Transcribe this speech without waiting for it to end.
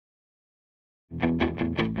She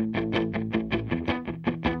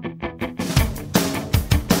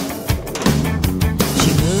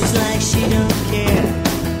moves like she don't care,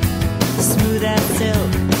 smooth as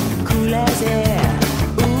silk, cool as air.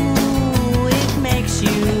 Ooh, it makes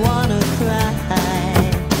you wanna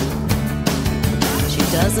cry. She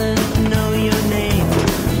doesn't know your name,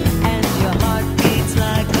 and your heart beats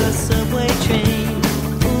like a subway train.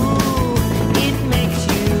 Ooh, it makes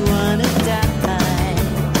you wanna die.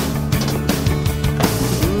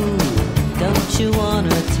 Ooh, don't you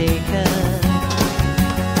wanna take her?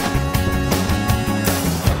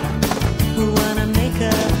 Wanna make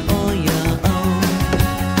her all your own.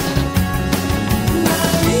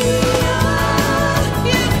 Maria,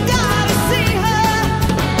 you gotta see her.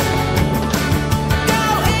 Go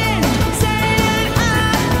insane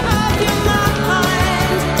out of your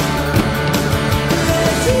mind.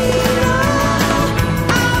 Regina,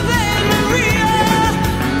 Ave Maria.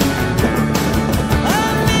 A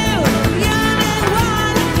million and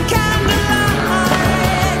one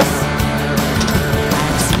candlelights.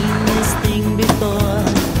 I've seen this thing before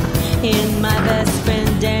in my best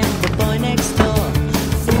friend and the boy next door.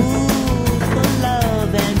 Fool for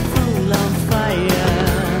love and fool on fire.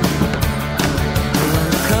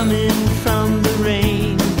 One coming from the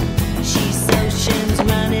rain. She's oceans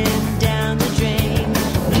running down the drain.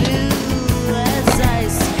 Blue as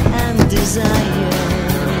ice and desire.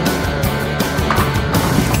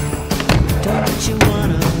 Don't you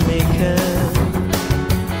wanna make her?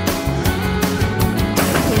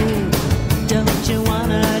 Don't you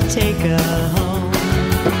wanna take her home?